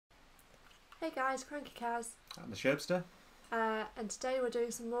Hey guys, crankycaz. And the sherbster. And today we're doing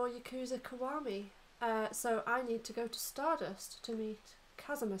some more Yakuza Kiwami. So I need to go to Stardust to meet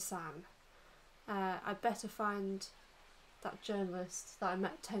Kazuma-san. I'd better find that journalist that I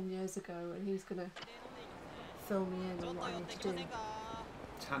met 10 years ago and he's gonna fill me in on what I need to do.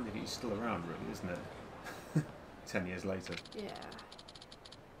 It's handy that he's still around, really, isn't it? 10 years later. Yeah.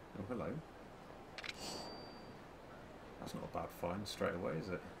 Oh, hello. That's not a bad find straight away, is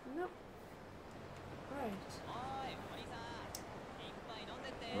it? Nope. Right.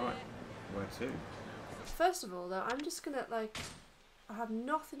 Right. Where to? First of all, though, I'm just gonna, I have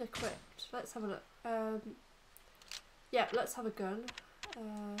nothing equipped. Let's have a look. Yeah, let's have a gun.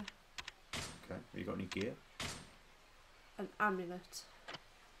 Okay. Have you got any gear? An amulet.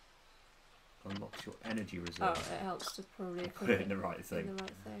 Unlocks your energy reserve. Oh, it helps to probably Put it in the right thing. In the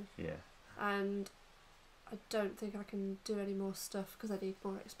right thing. Yeah. And I don't think I can do any more stuff because I need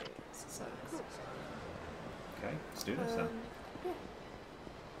more experience. So cool. Okay, let's do this then. Yeah.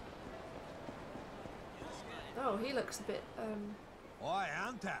 Oh, he looks a bit. Oi,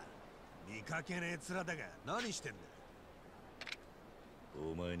 Anta! 見かけねえ面だが何してんだ。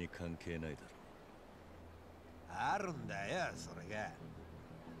お前に関係ないだろ。あるんだよ、それが。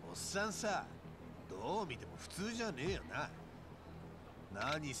おっさんさ、どう見ても普通じゃねえよな。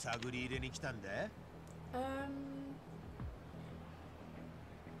何探り入れに来たんだ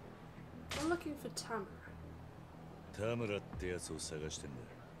？I'm looking for Tamara. 田村ってやつを探してん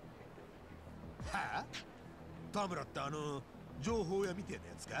だ。はあ？田村って情報屋みたいな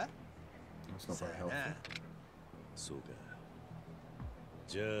やつか？ That's not very helpful. そうか。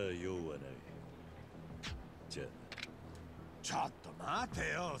じゃあ用はない。じゃあ。ちょっと待て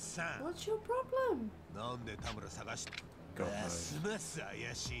よ、おっさん。What's your problem? なんで田村探して？ God ますます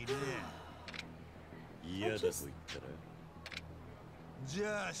怪しいね。嫌だと言ったら。じ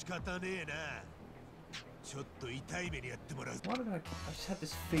ゃあ仕方ねえな。ちょっと痛い目にやってもらう。 Why did I just had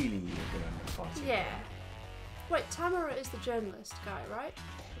this feeling you were going to fight him? Yeah. Wait, Tamara is the journalist guy, right?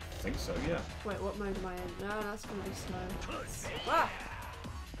 I think so, yeah. Wait, what mode am I in? No, that's gonna be slow. Ah!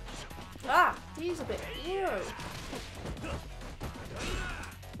 Ah! He's a bit. Whoa!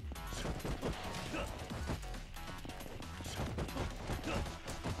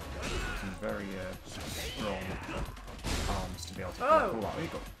 Some very strong arms to be able to pull out.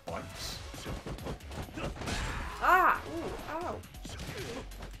 You've got bites. Ah! Ooh! Ow!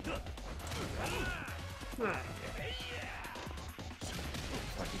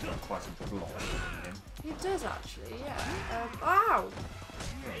 Like he's got quite a block in him. He does actually, yeah. Ow!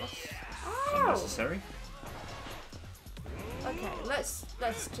 Yeah, that's Ow! unnecessary. Okay, let's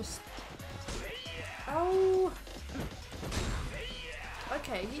just. Oh.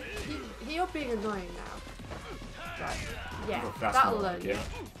 Okay, you're being annoying now. Right. Yeah, Look, that's that'll more learn like you. it.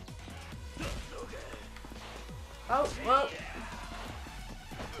 Oh well.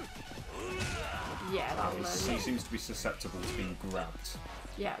 Yeah, that'll learn He you. seems to be susceptible to being grabbed.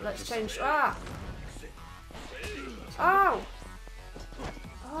 Yeah, let's change. Ah! Ow!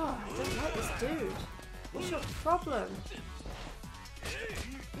 Oh, I don't like this dude. What's your problem?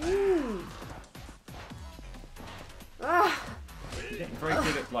 Ah! You're getting very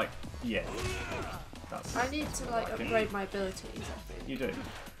good at, yeah. That's, I need to, upgrade my abilities, I think. You do?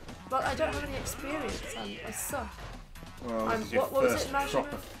 But I don't have any experience, I suck. Well, this is your what was first it, Majima?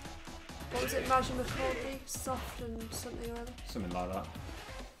 proper... What was it Majima called me? Soft and something or other? Something like that.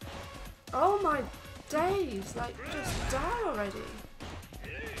 Oh my days! Just die already!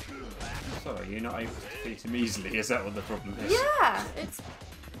 Sorry, you're not able to defeat him easily, is that what the problem is? Yeah! It's...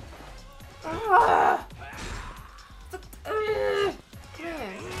 Ah! Come here.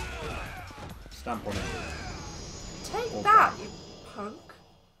 Stamp on it. Take Or that, back. you punk.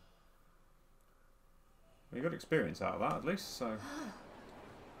 Well, you got experience out of that, at least, so...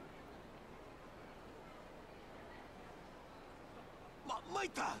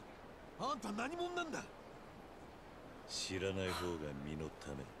 Maita! あんた何者なんだ知らない方が身のた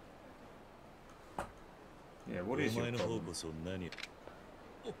め Yeah, what is your お前の方 problem? こそ何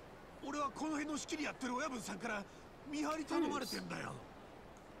俺はこの辺の仕切りやってる親分さんから見張り頼まれてんだよ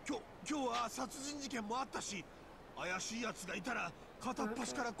今日は殺人事件もあったし怪しい奴がいたら片っ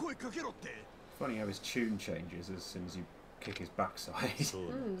端から声かけろって Funny how his tune changes as soon as you kick his backside. そう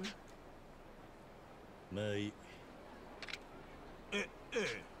だまあいい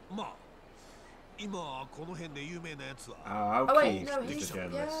まあ今この辺で有名なやつは Ah, Oh okay, wait, no, he's he's... the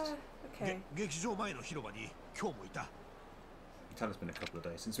journalist. Yeah, okay. 劇場前の広場に今日もいた You tell it's been a couple of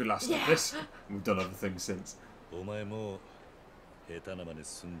days since we last Yeah. did this. We've done other things since. お前も下手な真似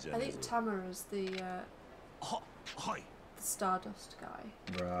すんじゃ I ねえ think ぞ Tamara's the はい the Stardust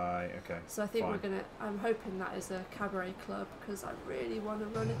guy. Right, okay. So I think fine. we're gonna. I'm hoping that is a cabaret club because I really want to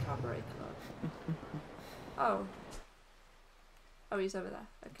run a cabaret club. Oh. Oh, he's over there.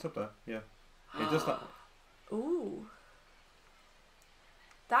 It's Okay. up there, yeah. It does that. Ooh.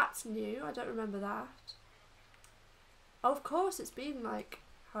 That's new. I don't remember that. Oh, of course, it's been like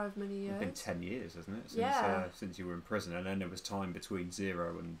however many years. It's been 10 years, hasn't it? Since, Yeah. Since you were in prison, and then there was time between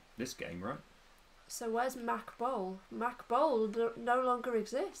Zero and this game, right? So where's Mac Bowl? Mac Bowl no longer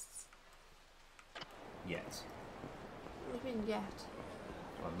exists. Yet. What do you mean yet?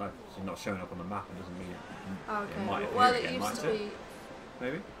 I don't know. It's not showing up on the map. It doesn't mean it. Oh, okay. It might appear Well, again, it used mightn't to it? be.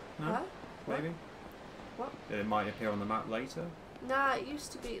 Maybe? No? Huh? Maybe? What? It might appear on the map later. Nah, it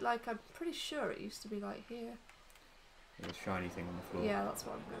used to be like. I'm pretty sure it used to be like here. There's a shiny thing on the floor. Yeah, that's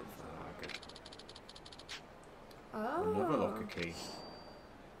what I'm going for. Ah, good. Oh. Another locker key.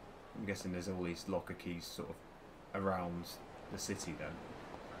 I'm guessing there's all these locker keys sort of around the city then.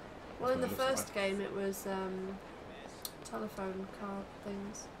 Well, in the That's what it looks first game, it was telephone card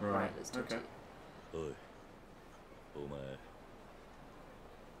things. Right, Let's okay. おい、お前、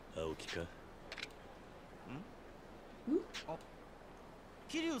青木か？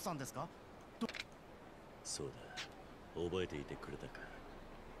桐生さんですか？そうだ、覚えていてくれたか。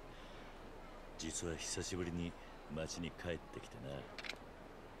実は久しぶりに町に帰ってきてな。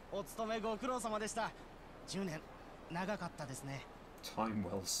お勤めご苦労様でした。10年長かったですね。Time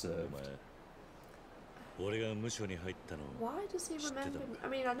well お served. 前、俺が無所に入ったの Why does he remember me? I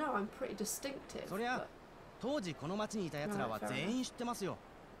mean, I know I'm pretty distinctive. そりゃ but- 当時この町にいた奴らは Right, fair 全員知ってますよ。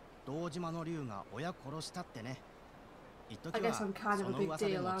堂島の竜が親殺したってね。一時 I は guess そ I'm kind of a の big 噂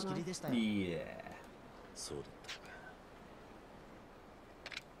で deal, 持 aren't ちき I? りでしたよ。 Yeah. そうだったか。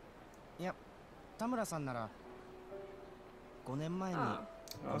いや、田村さんなら5年前に Ah.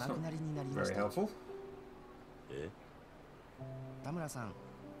 お Oh, 亡 that's く not なりになりまし very た。 helpful. え？田村さん、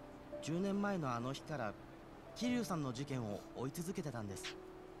10年前のあの日から桐生さんの事件を追い続けてたんです。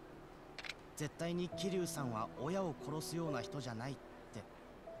絶対に桐生さんは親を殺すような人じゃないって。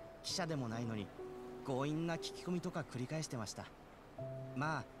記者でもないのに強引な聞き込みとか繰り返してました。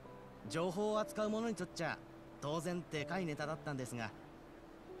まあ情報を扱う者にとっちゃ当然でかいネタだったんですが、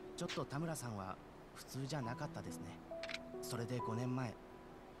ちょっと田村さんは普通じゃなかったですね。それで5年前、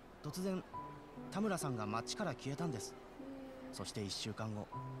突然田村さんが町から消えたんです。そして1週間後、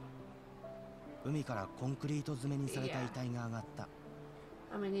海からコンクリート詰めにされた遺体が上がった。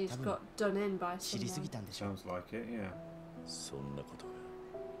 I mean, he's got done in by 知りすぎ someone. たんでしょう。 Sounds like it, yeah. そんなことが。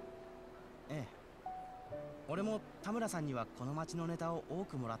ええ。俺も田村さんにはこの町のネタを多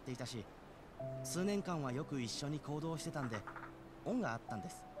くもらっていたし、数年間はよく一緒に行動してたんで、恩があったんで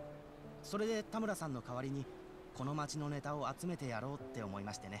す。それで田村さんの代わりにこの町のネタを集めてやろうって思い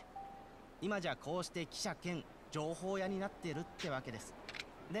ましてね。今じゃこうして記者兼情報屋になってるってわけです。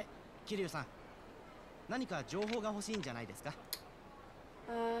で、桐生さん、何か情報が欲しいんじゃないですか？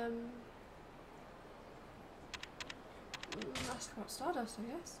 Ask about Stardust, I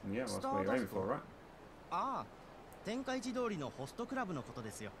guess. Yeah, well, that's what you're aiming for, right? ああ、天下一通りのホストクラブのこと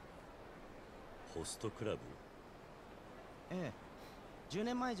ですよ。ホストクラブ？ええ、10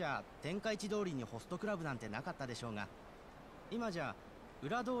年前じゃ天下一通りにホストクラブなんてなかったでしょうが、今じゃ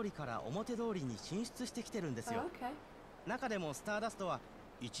裏通りから表通りに進出してきてるんです Oh, よ。 okay. 中でもスターダストは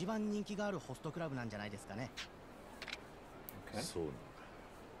一番人気があるホストクラブなんじゃないですかね。 Okay. そうなのか。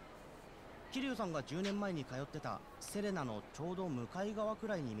桐生さんが10年前に通ってたセレナのちょうど向かい側く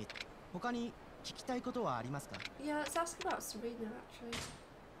らいに他に聞きたいことはありますか？ Yeah, let's ask about Serena actually.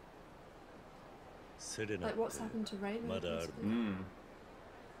 セレナっ Like て what's happened to Raymond? まだある recently? の？ Mm.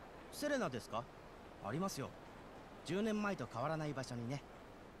 セレナですか？ありますよ。10年前と変わらない場所にね。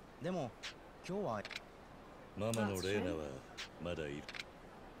でも今日はママのレーナはまだいる。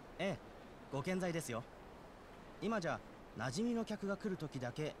ええ、ご健在ですよ。今じゃ馴染みの客が来る時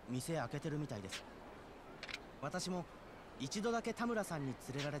だけ店開けてるみたいです。私も一度だけ田村さんに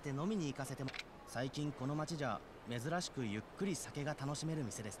連れられて飲みに行かせても、最近この町じゃ珍しくゆっくり酒が楽しめる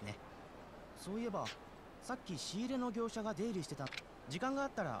店ですね。そういえばさっき仕入れの業者が出入りしてた。時間があっ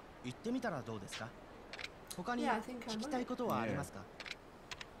たら行ってみたらどうですか？他に Yeah, I think I 聞きたいことはありますか？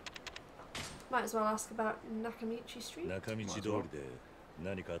 Might as well ask about Nakamichi Street. 中道通りで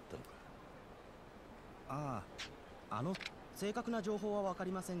何かあったのか？ああ、正確な情報はわか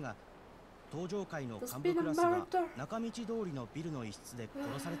りませんが、登場界の There's 幹部 been ク a ラスが murder. 中道通りのビルの一室で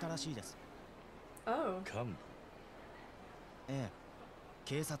殺されたらしいです。 Oh, 幹部？ええ、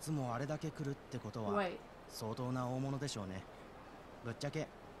警察もあれだけ来るってことは wait. 相当な大物でしょうね。ぶっちゃけ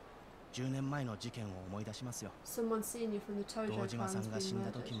10年前の事件を思い出しますよ。 Someone seen you from the 堂 Tojo 島さ clan's んが死 been ん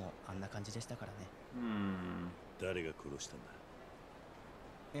だ murdered. 時もあんな感じでしたからね。 Hmm. 誰が殺したんだ。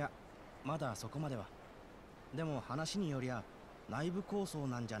いや、まだそこまでは。でも話によりゃ内部抗争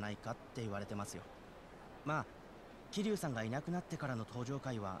なんじゃないかって言われてますよ。まあ桐生さんがいなくなってからの登場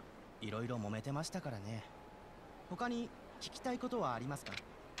回はいろいろ揉めてましたからね。他に聞きたいことはありますか？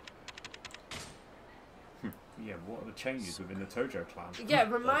 Yeah, what are the changes within the Tojo clan? Yeah,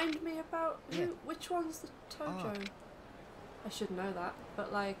 remind me about Yeah. which one's the Tojo? I should know that,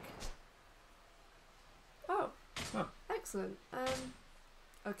 but like, oh, Oh. excellent.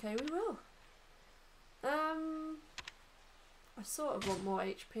 Okay, we will. I sort of want more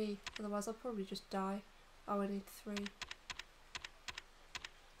HP, otherwise I'll probably just die. Oh, I need 3.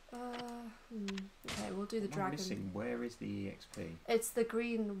 Okay, we'll do the What am I dragon. missing? Where is the EXP? It's the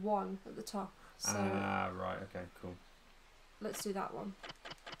green one at the top. So Right, okay, cool. let's do that one.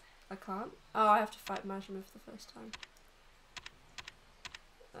 I can't. Oh, I have to fight Majima for the first time.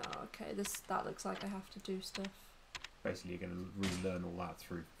 Oh, okay. That looks like I have to do stuff. Basically, you're going to relearn all that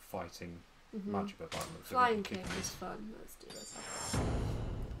through fighting Mhm. Majima by the looks of it, Flying and kick kicking is it. fun. Let's do this.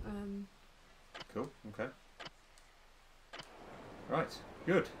 Cool, okay. Right,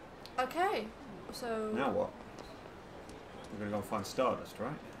 good. Okay. So Now what? We're going to go and find Stardust,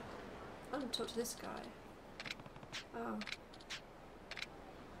 right? I'm gonna talk to this guy. Oh.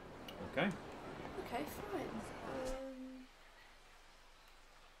 Okay. Okay,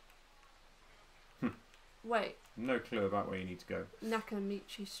 fine. Wait, No clue about where you need to go.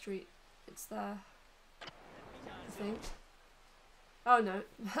 Nakamichi Street. It's there. I think. Oh no.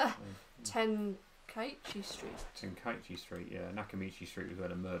 Tenkaichi Street. Tenkaichi Street, yeah. Nakamichi Street was where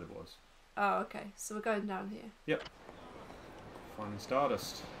the murder was. Oh, okay. So we're going down here. Finding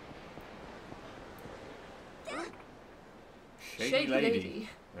Stardust. Shady, Shady lady.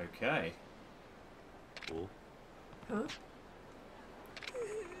 Okay.お、 Huh?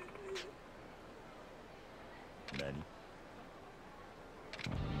 何？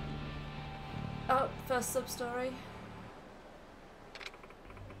 Oh, first sub-story.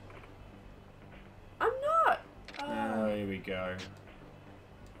 I'm not! Oh, here we go. Do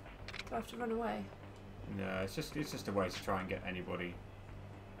I have to run away? No, it's just a way to try and get anybody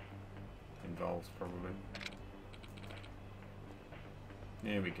involved, probably.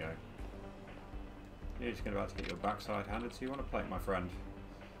 Here we go. You're just about to get your backside handed to you on a plate, my friend.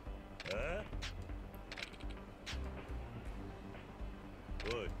 あ？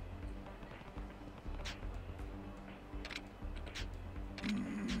おい。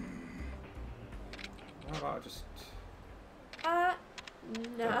 How about I just...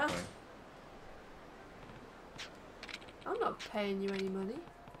 No. Okay. I'm not paying you any money.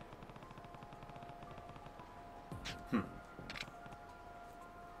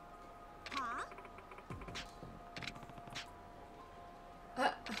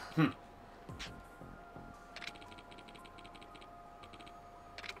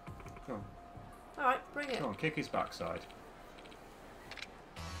 Go on. Alright, bring it. Go on, kick his backside.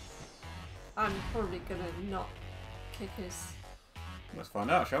 I'm probably gonna not kick his... Let's find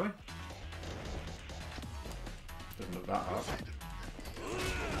out, shall we? Doesn't look that hard.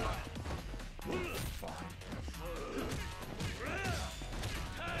 Fine.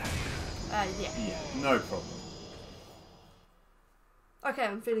 Yeah. Yeah, no problem. Okay,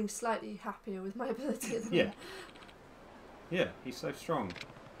 I'm feeling slightly happier with my ability at the Yeah. moment. Yeah, he's so strong.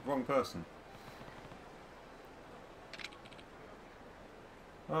 Wrong person.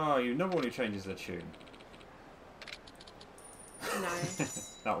 Oh, you number one who changes the tune.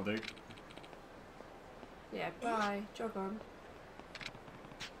 Nice. That'll do. Yeah, bye. Jog on.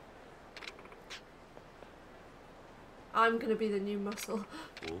 I'm gonna be the new muscle.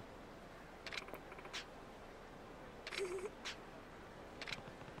 お。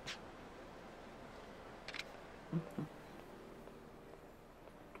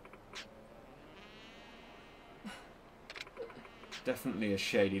 Definitely a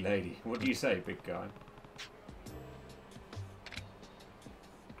shady lady. What do you say, big guy?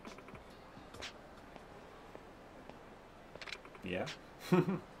 Yeah.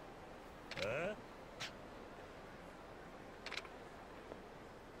 あ？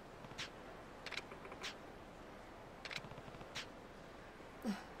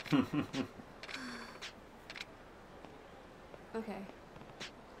 Okay.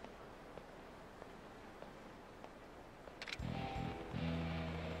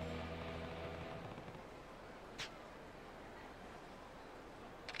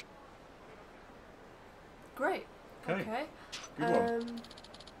 Great. Okay. Okay. Good one.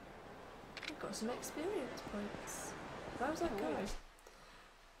 I've got some experience points. Where was I going?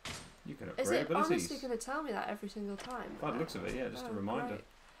 You can Is upgrade it abilities. honestly going to tell me that every single time? By the looks of it, yeah, just a Oh, reminder. great.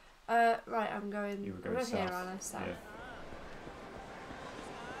 Right, I'm going. You were I'm going here, south. aren't I? South. Yeah.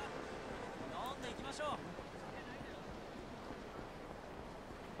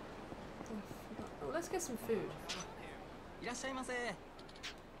 Oh, let's get some food.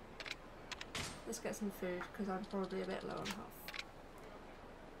 Let's get some food because I'm probably a bit low on health.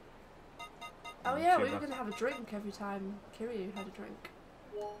 Oh yeah, we were going to have a drink every time Kiryu had a drink.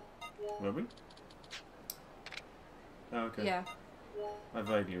 Were we? Oh, okay. Yeah. I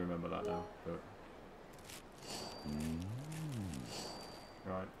vaguely remember that now, but...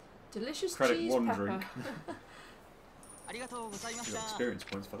 Right. Delicious Credit cheese one pepper. drink. You got experience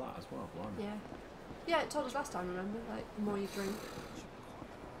points for that as well, blimey. Yeah. Yeah, it told us last time, remember? Like, the more you drink.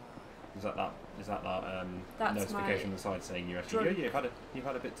 Is that That's notification on my the side saying you actually you've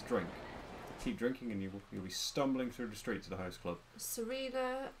had a bit to drink. Keep drinking and you'll be stumbling through the street to the host club.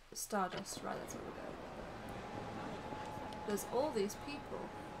 Serena Stardust. Right, that's where we go. There's all these people.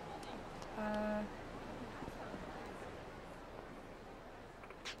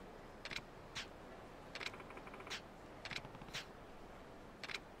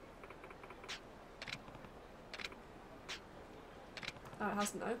 Oh, it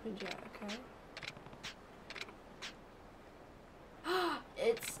hasn't opened yet, okay.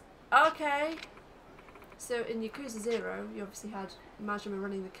 It's... okay! So in Yakuza 0, you obviously had Majima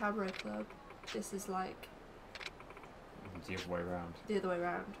running the cabaret club. This is like... the other way around. the other way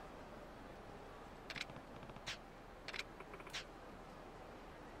around.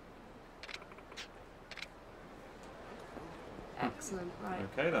 Excellent, right.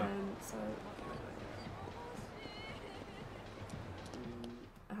 Okay then. So...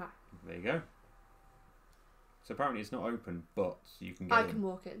 aha. There you go. So apparently it's not open, but you can get I in. can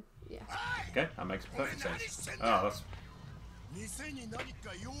walk in, yeah. Okay, that makes perfect sense. Oh, that's... 店に何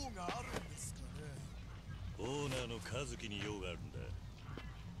か用があるんですかね。オーナーの和樹に用があるんだ。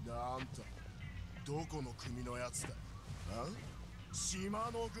なんとどこの組のやつだ。あ？島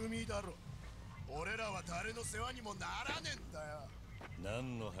の組だろ。俺らは誰の世話にもならねえんだよ。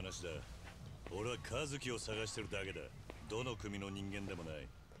何の話だ。俺は和樹を探してるだけだ。どの組の人間でもない。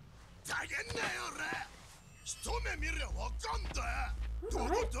ざけんなよ俺。一目見りゃわかんだよ。ど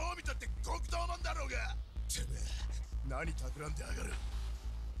こどう見たって極道なんだろうが。てめえ何企んでやがる。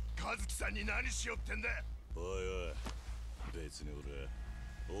和樹さんに何しよってんだ。おいおい、別に俺は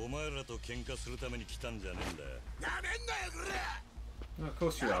お前らと喧嘩するために来たんじゃねえんだよ。なめんなよこれ。 Of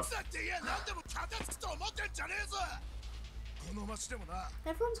course you have. だっていや何でも片付くと思ってんじゃねえぞ。この町でもな。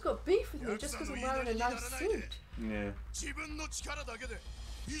 Everyone's got beef with me just because I'm wearing a nice suit. Yeah. 自分の力だけで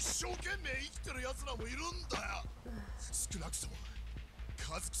一生懸命生きてる奴らもいるんだよ。少なくとも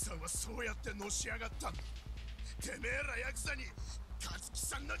和樹さんはそうやってのし上がったんだ。てめえらヤクザに和樹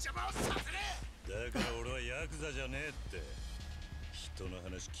さんの邪魔をさせねだから俺はヤクザじゃねえって。人の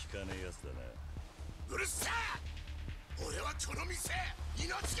話聞かねえやつだな。え。うるせえ。俺はこの店命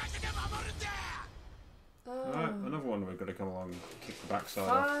がけで守るんだ。 Alright, another one we've got to come along and kick the backside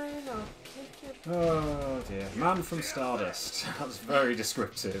Fine, off. I'll kick it. Oh dear. Man from Stardust. That's very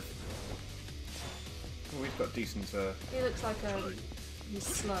descriptive. Oh, we've got decent... He looks like he's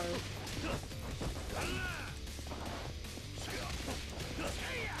slow.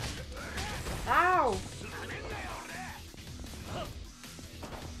 Ow!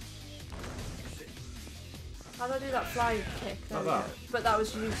 How do I do that flying kick? There Like we go. that? But that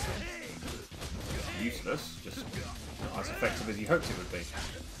was useless. useless. Just not as effective as you hoped it would be.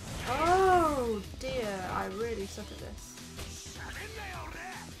 Oh dear, I really suck at this.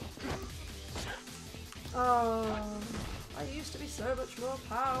 Oh, I used to be so much more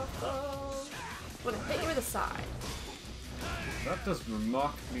powerful. I'm gonna hit you with a sign. That does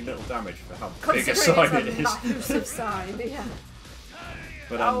remarkably little damage for how big a Considering sign it it's a is. massive sign, yeah.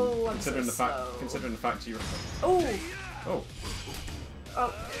 But Oh, I'm considering so the fact, slow. considering the fact you, Oh, oh,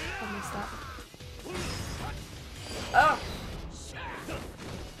 oh, I missed that. Oh.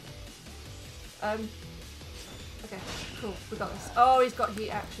 Okay, cool, we got this. Oh, he's got heat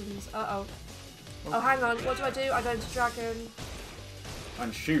actions. Uh-oh. Oh, hang on, what do I do? I go into dragon.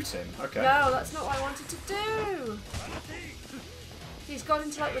 and shoot him. Okay. No, that's not what I wanted to do! He's gone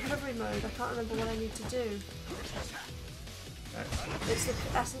into like recovery mode. I can't remember what I need to do. Excellent. It's the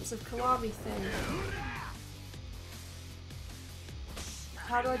essence of Kiwami thing.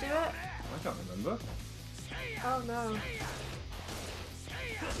 How do I do it? I can't remember. Oh no.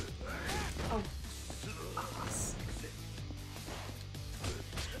 Oh. Ass.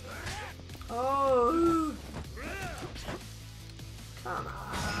 Oh. Come on.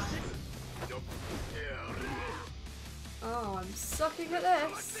 Oh, I'm sucking at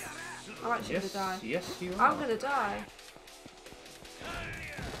this. I'm actually Yes, gonna die. yes, you are. I'm gonna die.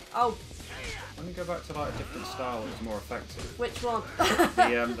 Oh, Let me go back to like a different style that's more effective. which one?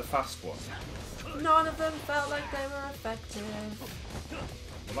 The fast one. None of them felt like they were effective.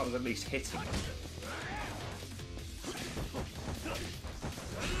 Well, that was at least hitting.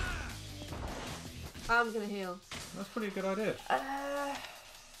 I'm gonna heal. That's probably a good idea.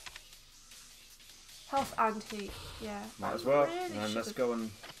 Health and heat, yeah. Might as well. Really And let's should've- go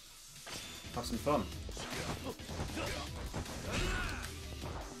and have some fun.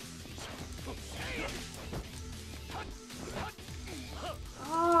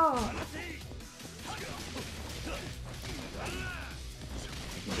 Oh,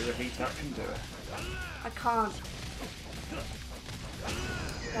 You can do a heat action, do it. I can't.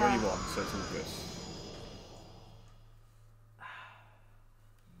 What do you want? So it's all good.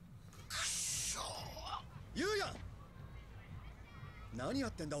 ゆうや何や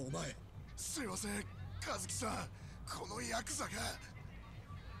ってんだお前。すいません和樹さん、このヤクザが。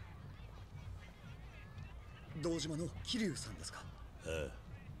堂島の桐生さんですか。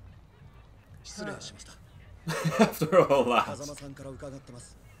失礼しました。 After all that. 風間さんから伺ってま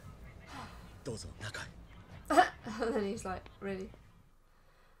す。どうぞ中へ。 And then he's like, really?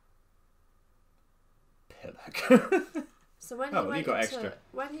 Pillock. So when Oh, he well, you went got into extra.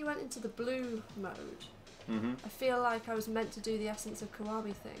 when he went into the blue mode, I feel like I was meant to do the essence of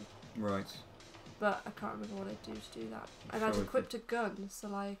Kiwami thing, Right. but I can't remember what I do to do that. And Sure I'd we equipped a gun, so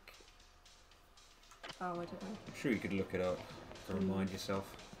like, oh, I don't know. I'm sure you could look it up to remind yourself.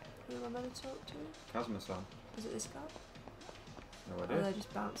 Who am I meant to talk to? Kazuma-san. Is it this guy? No Or idea. they're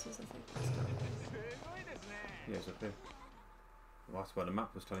just bouncers, I think. Yeah, it's up there. Well, that's where the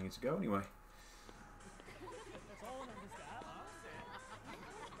map was telling you to go anyway.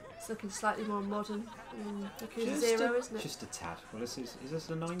 It's looking slightly more modern in Yakuza 0, isn't it? Just a tad. Well, is this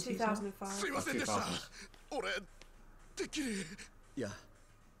the 90s? 2005. すいませんでした。 2000. 俺てっきり。いや、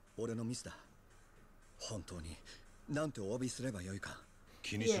俺のミスだ。本当になんてお詫びすればよいか。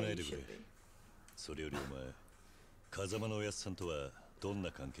気にし Yeah, ない you でくれ should be. それよりお前風間のおやつさんとはどん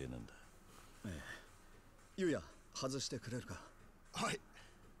な関係なんだ。ゆうや外してくれるか。はい。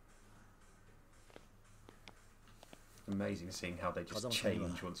 Amazing seeing how they 風 just 間さんには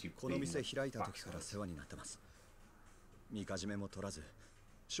change once you've この been 店開いた時から backstabbed. 世話になってます。みかじめも取らず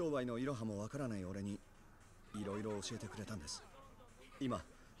商売のいろはもわからない俺にいろいろ教えてくれたんです。今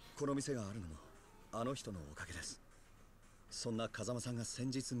この店があるのもあの人のおかげです。そんな風間さんが先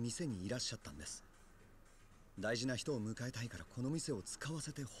日店にいらっしゃったんです。大事な人を迎えたいからこの店を使わ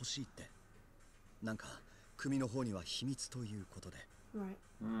せてほしいって。なんか組の方には秘密ということで。 Right.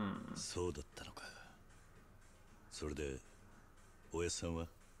 そうだったのか。それでおやつさんは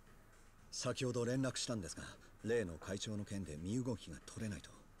先ほど連絡したんですが、例の会長の件で身動きが取れないと。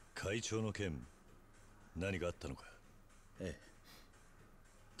会長の件何があったのか。ええ。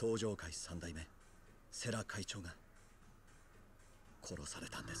東上会三代目世良会長が殺され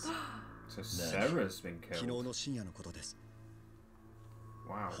たんです。 So Sarah's been 昨日 killed. の深夜のことです。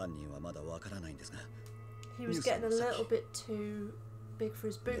 Wow. 犯人はまだわからないんですが、 He was getting a little bit too big for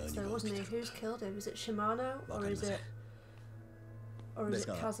his boots, though, wasn't he? Who's killed him? Is it Shimano or is it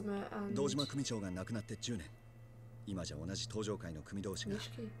Kazuma and 堂島組長が亡くなって10年。今じゃ同じ東上会の組同士が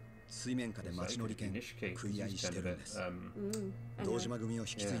Nishiki? 水面下で町乗り券 Nishiki, 食い合い he's して turned る a ん bit, です。 Anyway. 堂島組を引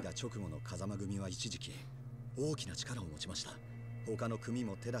き継いだ直後の風間組は一時期大きな力を持ちました。他の組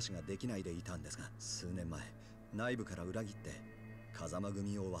も手出しができないでいたんですが、数年前内部から裏切って風間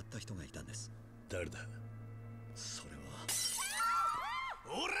組を割った人がいたんです。誰だ。それは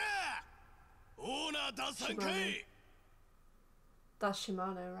おらオーナーダサンかい。 That's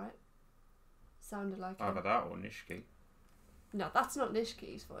Shimano, right? Sounded like him. Either that or Nishiki. No, that's not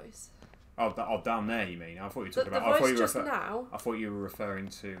Nishiki's voice. Oh, down there you mean? I thought you were The talking about. voice just now. I thought you were referring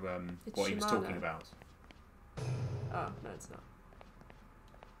to It's what he was talking Shimano. about. Oh, no, it's not.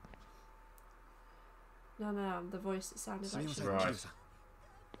 No, the voice it sounded すみ like ません、 Shimano. Right. キルさん。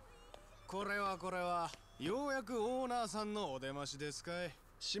これはようやくオーナーさんのお出ましですかい。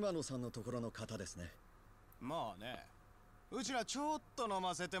島野さんのところの方ですね。まあね、うちらちょっと飲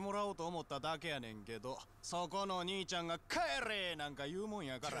ませてもらおうと思っただけやねんけど、そこの兄ちゃんが帰れなんか言うもん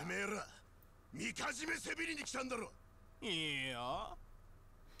やから。てめえらみかじめせびりに来たんだろ。いいや、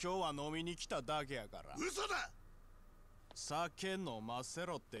今日は飲みに来ただけやから。嘘だ。酒飲ませ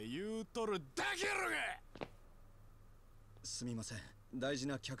ろって言うとるだけやろが。すみません、大事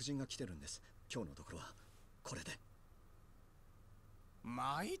な客人が来てるんです。今日のところはこれで。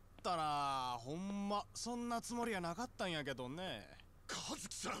参ったな、ほんまそんなつもりはなかったんやけどね。和樹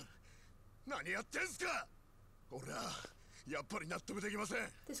さん、何やってんすか。俺はやっぱり納得できません。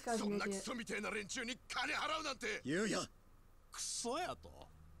 This guy's そ an んなク idiot. ソみてえな連中に金払うなんて。言うや。クソやと。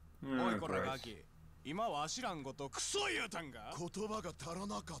おいこらガキ、今わしらんことクソ言うたんか。言葉が足ら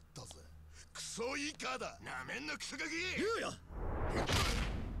なかったぜ。クソイカだ。なめんなクソガキ。言うや。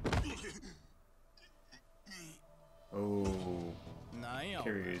Oh, なんや。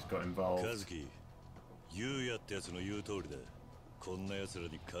 Kiryu's got involved. 和樹、言うやってやつの言う通りだ。こんな奴ら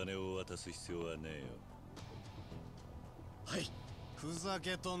に金を渡す必要はねえよ。はい。ふざ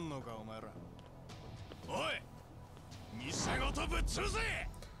けとんのかお前ら。おい、店ごとぶっ潰せ。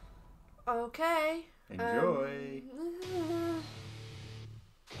 Okay. Enjoy.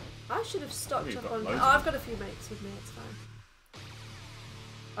 I should have stocked We've up got on. loads Oh, of I've got a few mates with me. It's fine.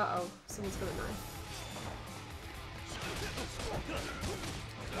 Oh, someone's got a knife.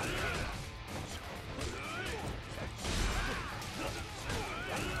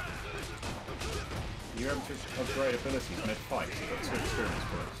 You're able to upgrade abilities mid-fight. You've got 2 experience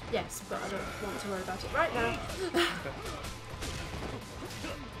points. Yes, but I don't want to worry about it right now.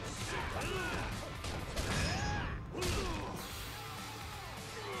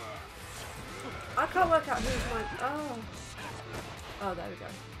 I can't work out who's my. Oh. Oh, there we go.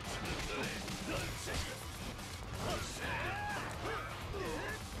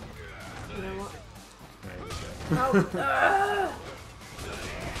 You know what? There we go. No!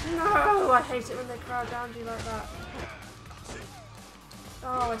 No! I hate it when they crowd down you like that.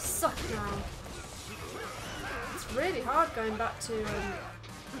 Oh, I suck now. It's really hard going back to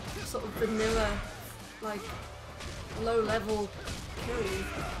sort of vanilla, like low-level Kiryu.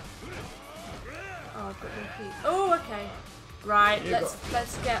 Oh, I've got no heat. Oh, okay. Right,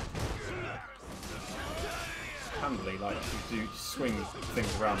 let's get. Handily, like if you do swing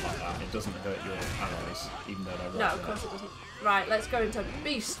things around like that, it doesn't hurt your allies, even though they're No, right of course there. it doesn't. Right, let's go into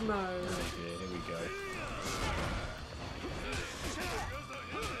beast mode. Oh dear, here we go.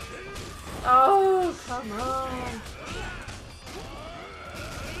 Oh, come on.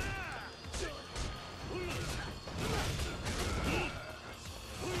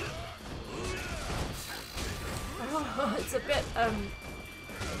 Oh, it's a bit,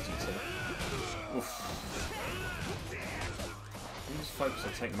 Oof. You just focus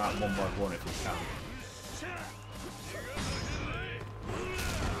on taking them out one by one if you can.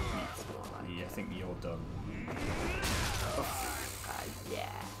 Yeah, I think you're done. yeah.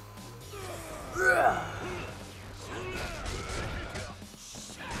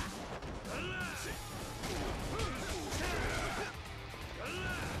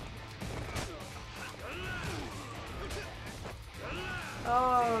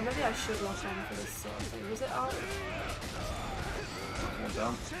 Oh, maybe I should lock on for this sort of thing. Was it on? One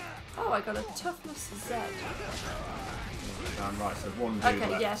down. Oh, I got a toughness Z. Down right, so one dude Okay,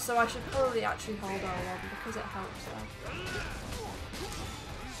 left. yeah, so I should probably actually hold R1 because it helps there.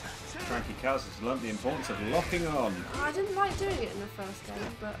 crankycaz has learnt the importance of locking on. I didn't like doing it in the first game,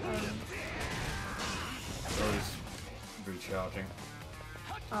 but Always recharging.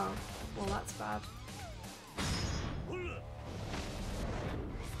 oh, well that's bad.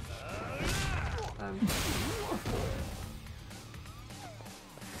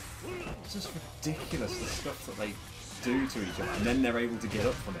 It's just ridiculous the stuff that they do to each other, and then they're able to get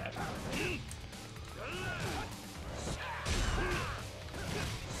up from it apparently.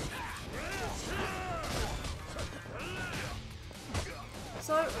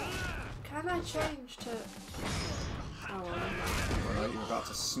 So, can I change to? Oh, well, never mind. Right, you're about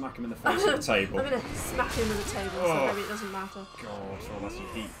to smack him in the face with the table. I'm gonna smack him with the table, so Oh. maybe it doesn't matter. God, so that's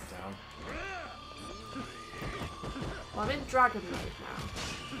your heat down. Well, I'm in dragon mode now.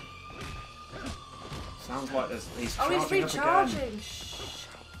 Sounds like he's Oh, charging he's up again. recharging! Shh.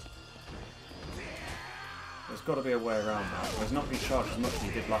 There's got to be a way around that. He's not recharged as much as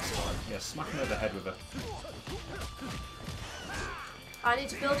he did last time. Yeah, smack him over the head with a... I need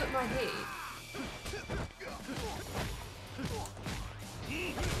to build up my heat.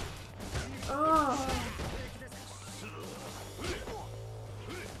 Oh.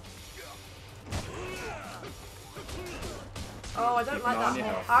 Oh, I don't Keep like an eye on that your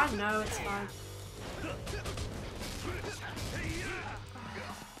whole. health. I know, it's fine.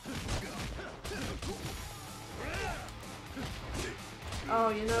 Oh,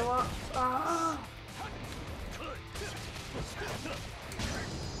 you know what? Ah.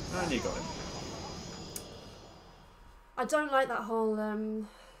 And you got him. I don't like that whole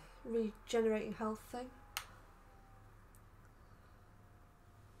regenerating health thing.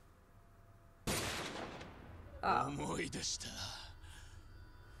 Ah. 思い出した。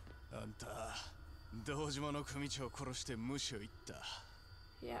あんた堂島の組長を殺して無視を言った。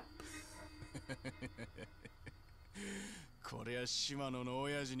 Yep. こりゃ島野の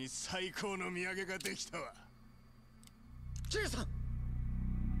親父に最高の土産ができたわ。キリさん、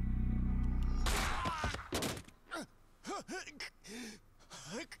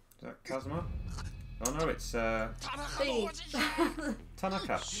Kazuma? Oh no, it's Thingy.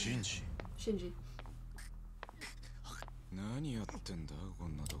 Tanaka. シンジ Shinji. 何やってんだこ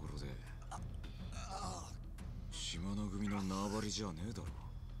んなところで島の組の縄張りじゃねえだろ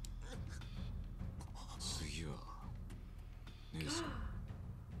次は姉さん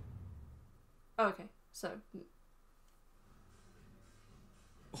Okay, so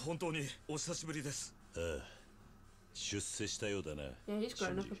本当にお久しぶりです。ああ、出世したようだな。 yeah, he's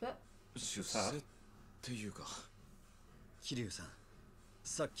grown up a bit. 出世っていうか桐生さん、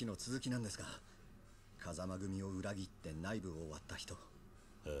さっきの続きなんですが、風間組を裏切って内部を割った人、あ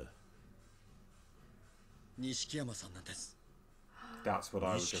あ、錦山さんなんです。 That's what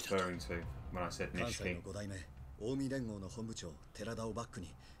I was referring to when I said 関西 Nishiki. の5代目近江連合の本部長寺田をバック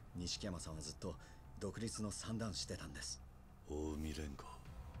に錦山さんはずっと独立の算段してたんです。近江連合。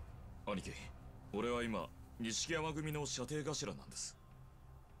兄貴、俺は今錦山組の射程頭なんです。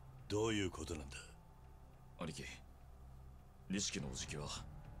どういうことなんだ。兄貴、錦のおじきは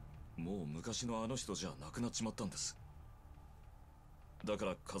もう昔のあの人じゃなくなっちまったんです。だか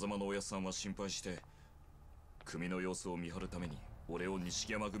ら風間のおやっさんは心配して組の様子を見張るために俺を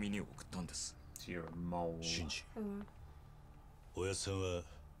錦山組に送ったんです。 So you're a mole. シンジ、 Mm. おやっさんは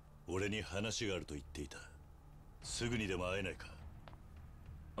俺に話があると言っていた。すぐにでも会えないか。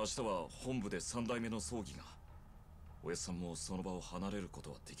明日は本部で3代目の葬儀が。おやっさんもその場を離れるこ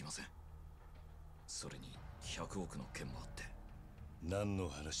とはできません。それに100億の件もあって。何の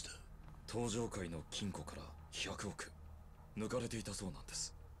話だ。登場界の金庫から100億抜かれていたそうなんで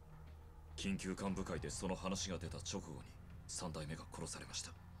す。緊急幹部会でその話が出た直後に3代目が殺されまし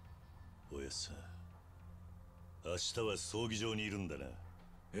た。おやっさん、明日は葬儀場にいるんだな。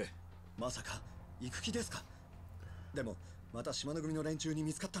ええ。まさか行く気ですか。でもまた島の組の連中に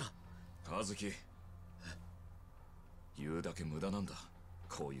見つかったら。和樹、言うだけ無駄なんだ、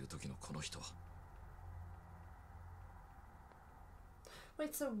こういう時のこの人は。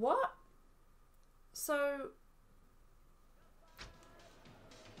 Wait, so what? So...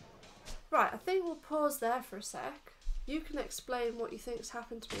 Right, I think we'll pause there for a sec. You can explain what you think's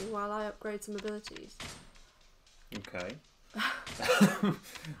happened to me while I upgrade some abilities. Okay.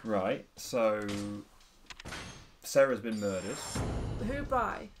 Right, so Sarah's been murdered. Who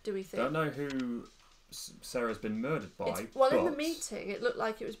by, do we think? Don't know who Sarah's been murdered by. Well, but in the meeting, it looked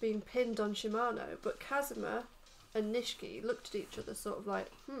like it was being pinned on Shimano, but Kazuma and Nishiki looked at each other sort of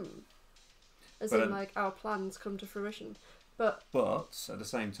like, as But in like our plans come to fruition. But at the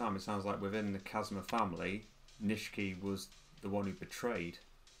same time, it sounds like within the Kazuma family, Nishiki was the one who betrayed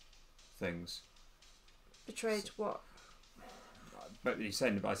things. betrayed what? But he's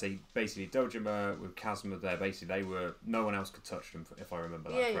saying, I say basically Dojima with Kazuma there, basically they were, no one else could touch them, if I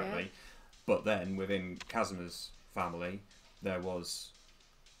remember that Yeah, correctly. yeah. But then within Kazuma's family, there was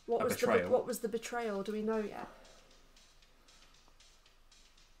What a was betrayal. what was the betrayal? Do we know yet?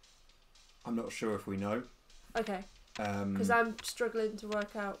 I'm not sure if we know. Okay, because I'm struggling to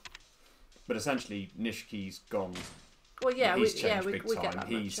work out. But essentially, Nishiki's gone. Well, yeah, he's we changed big get time. that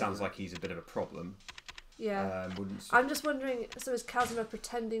He much, sounds anyway. like he's a bit of a problem. Yeah. Wouldn't. I'm just wondering, so is Kazuma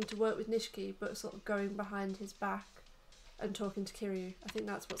pretending to work with Nishiki but sort of going behind his back and talking to Kiryu? I think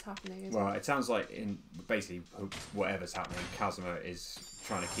that's what's happening, isn't Well, it sounds like in basically whatever's happening, Kazuma is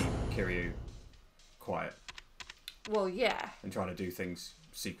trying to keep Kiryu quiet it? Well, yeah. and trying to do things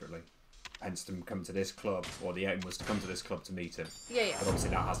secretly. Hence them coming to this club, or the aim was to come to this club to meet him. Yeah, yeah. But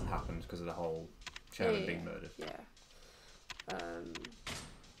obviously that hasn't happened because of the whole chairman being murdered. Yeah.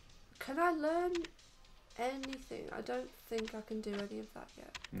 Can I learn anything? I don't think I can do any of that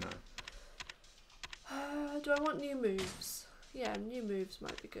yet. No. Do I want new moves? Yeah, new moves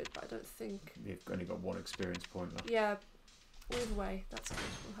might be good, but I don't think... You've only got one experience point left. Yeah, either way, that's good.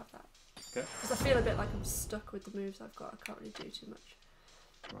 We'll have that. Okay. Because I feel a bit like I'm stuck with the moves I've got. I can't really do too much.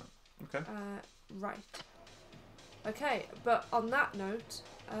 Right. Okay. Right. Okay, but on that note,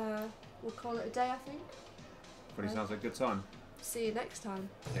 we'll call it a day, I think. Pretty sounds like a good time. See you next time.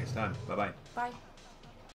 Next time. Bye bye. Bye.